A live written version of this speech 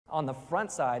On the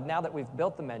front side, now that we've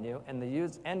built the menu and the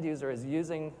end user is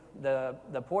using the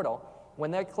portal,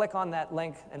 when they click on that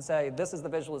link and say, this is the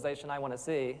visualization I want to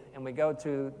see, and we go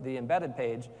to the embedded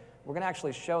page, we're going to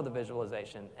actually show the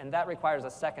visualization. And that requires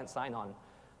a second sign-on.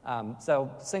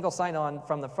 So single sign-on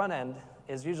from the front end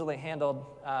is usually handled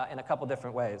in a couple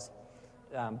different ways.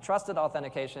 Trusted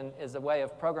authentication is a way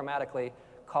of programmatically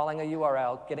calling a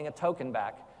URL, getting a token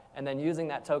back, and then using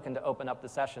that token to open up the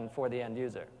session for the end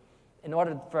user. In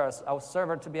order for a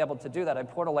server to be able to do that, a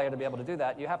portal layer to be able to do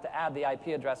that, you have to add the IP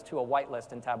address to a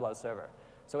whitelist in Tableau Server.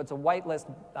 So it's a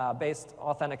whitelist-based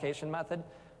authentication method,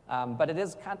 but it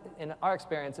is, in our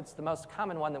experience, it's the most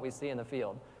common one that we see in the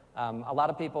field. A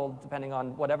lot of people, depending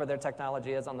on whatever their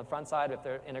technology is on the front side, if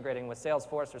they're integrating with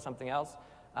Salesforce or something else,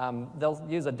 they'll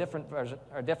use a different version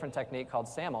or a different technique called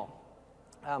SAML.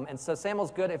 And so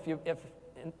SAML's good if you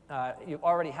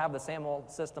already have the SAML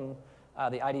system,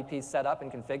 the IDP set up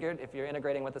and configured. If you're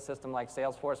integrating with a system like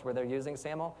Salesforce where they're using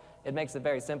SAML, it makes it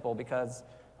very simple because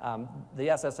the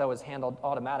SSO is handled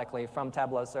automatically from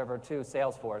Tableau Server to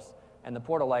Salesforce, and the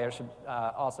portal layer should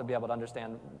also be able to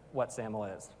understand what SAML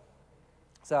is.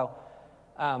 So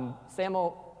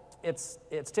SAML, it's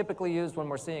typically used when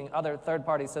we're seeing other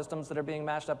third-party systems that are being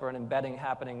mashed up or an embedding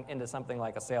happening into something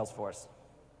like a Salesforce.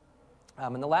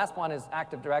 And the last one is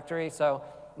Active Directory. So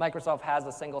Microsoft has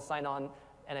a single sign-on,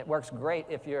 and it works great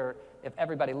if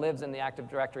everybody lives in the Active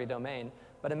Directory domain.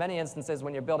 But in many instances,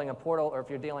 when you're building a portal or if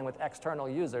you're dealing with external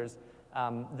users,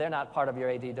 they're not part of your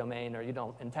AD domain, or you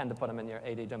don't intend to put them in your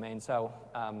AD domain. So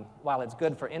while it's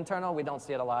good for internal, we don't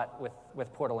see it a lot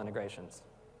with portal integrations.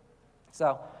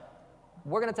 So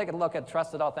we're going to take a look at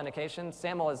trusted authentication.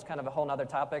 SAML is kind of a whole other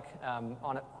topic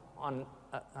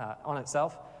on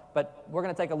itself. But we're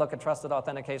going to take a look at trusted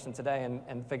authentication today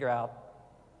and figure out,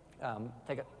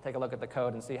 take a look at the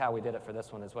code and see how we did it for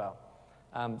this one as well.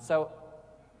 So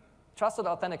trusted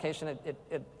authentication,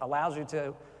 it allows you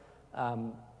to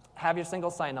have your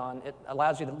single sign-on. It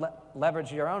allows you to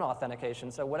leverage your own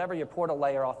authentication. So whatever your portal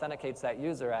layer authenticates that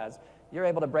user as, you're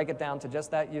able to break it down to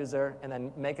just that user and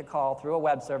then make a call through a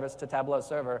web service to Tableau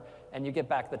Server, and you get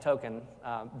back the token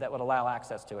that would allow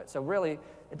access to it. So really,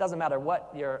 it doesn't matter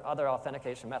what your other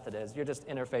authentication method is. You're just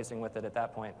interfacing with it at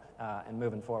that point and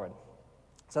moving forward.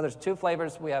 So there's two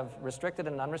flavors. We have restricted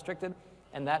and unrestricted,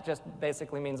 and that just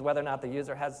basically means whether or not the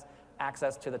user has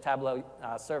access to the Tableau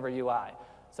Server UI.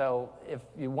 So if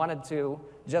you wanted to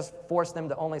just force them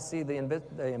to only see the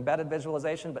embedded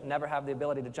visualization but never have the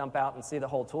ability to jump out and see the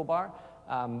whole toolbar,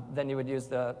 then you would use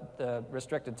the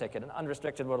restricted ticket. And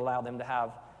unrestricted would allow them to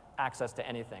have access to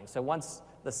anything. So once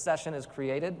the session is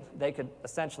created, they could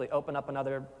essentially open up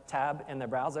another tab in their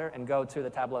browser and go to the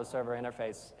Tableau Server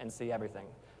interface and see everything.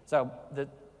 So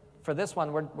for this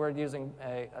one, we're using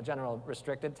a general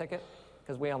restricted ticket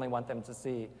because we only want them to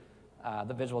see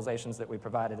the visualizations that we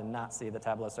provided and not see the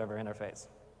Tableau Server interface.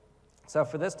 So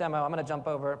for this demo, I'm going to jump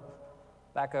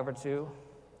back over to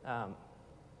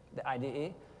the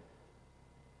IDE.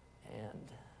 And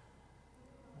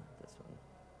this one.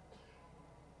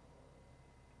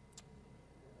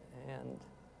 And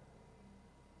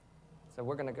so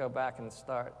we're going to go back and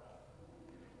start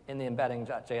in the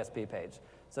embedding.jsp page.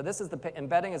 So this is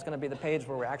embedding is going to be the page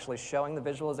where we're actually showing the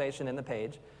visualization in the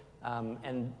page.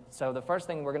 And so the first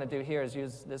thing we're going to do here is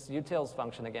use this utils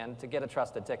function again to get a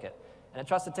trusted ticket. And a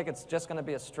trusted ticket's just going to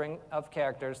be a string of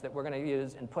characters that we're going to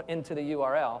use and put into the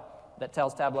URL that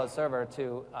tells Tableau Server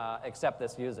to accept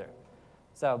this user.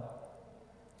 So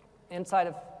inside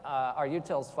of our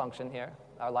utils function here,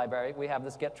 our library, we have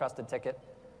this get trusted ticket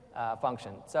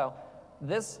function. So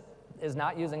this is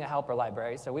not using a helper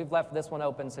library. So we've left this one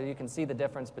open so you can see the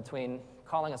difference between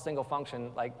calling a single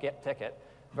function like get ticket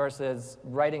versus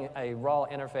writing a raw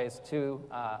interface to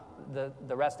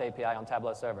the REST API on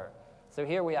Tableau Server. So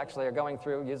here we actually are going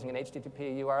through using an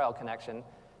HTTP URL connection,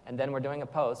 and then we're doing a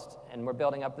post, and we're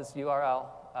building up this URL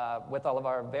with all of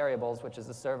our variables, which is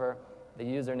the server, the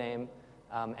username,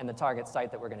 and the target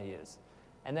site that we're going to use.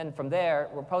 And then from there,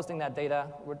 we're posting that data.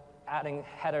 We're adding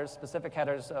headers, specific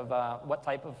headers of what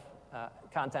type of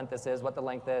content this is, what the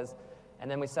length is, and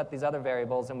then we set these other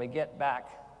variables, and we get back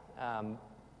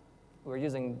we're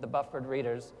using the buffered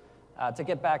readers to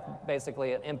get back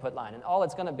basically an input line. And all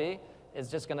it's going to be is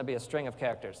just going to be a string of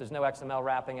characters. There's no XML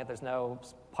wrapping it. There's no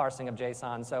parsing of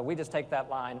JSON. So we just take that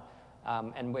line,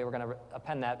 and we were going to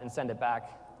append that and send it back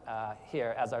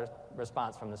here as our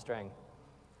response from the string.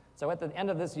 So at the end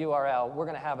of this URL, we're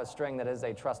going to have a string that is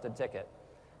a trusted ticket.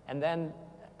 And then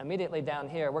immediately down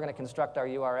here, we're going to construct our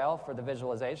URL for the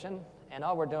visualization. And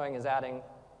all we're doing is adding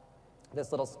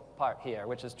this little part here,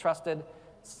 which is trusted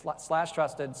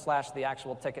 /trusted / the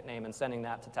actual ticket name, and sending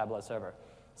that to Tableau Server.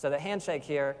 So the handshake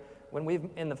here, when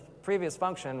in the previous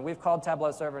function, we've called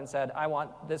Tableau server and said, I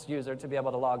want this user to be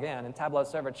able to log in. And Tableau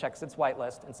server checks its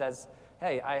whitelist and says,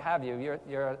 hey, I have you.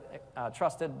 You're a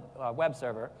trusted web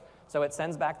server. So it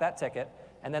sends back that ticket.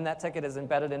 And then that ticket is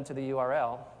embedded into the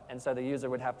URL. And so the user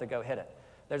would have to go hit it.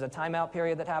 There's a timeout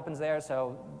period that happens there.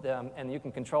 And you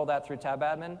can control that through tab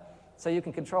admin. So you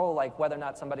can control like whether or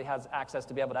not somebody has access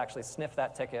to be able to actually sniff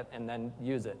that ticket and then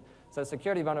use it. So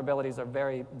security vulnerabilities are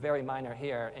very, very minor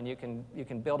here, and you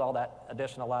can build all that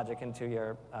additional logic into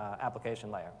your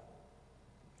application layer.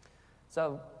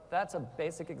 So that's a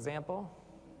basic example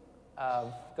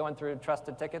of going through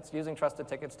trusted tickets, using trusted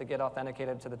tickets to get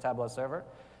authenticated to the Tableau server.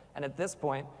 And at this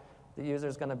point, the user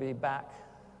is going to be back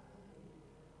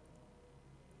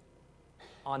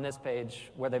on this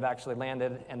page where they've actually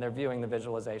landed and they're viewing the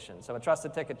visualization. So a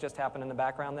trusted ticket just happened in the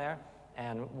background there,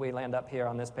 and we land up here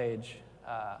on this page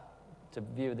to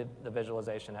view the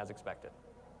visualization as expected.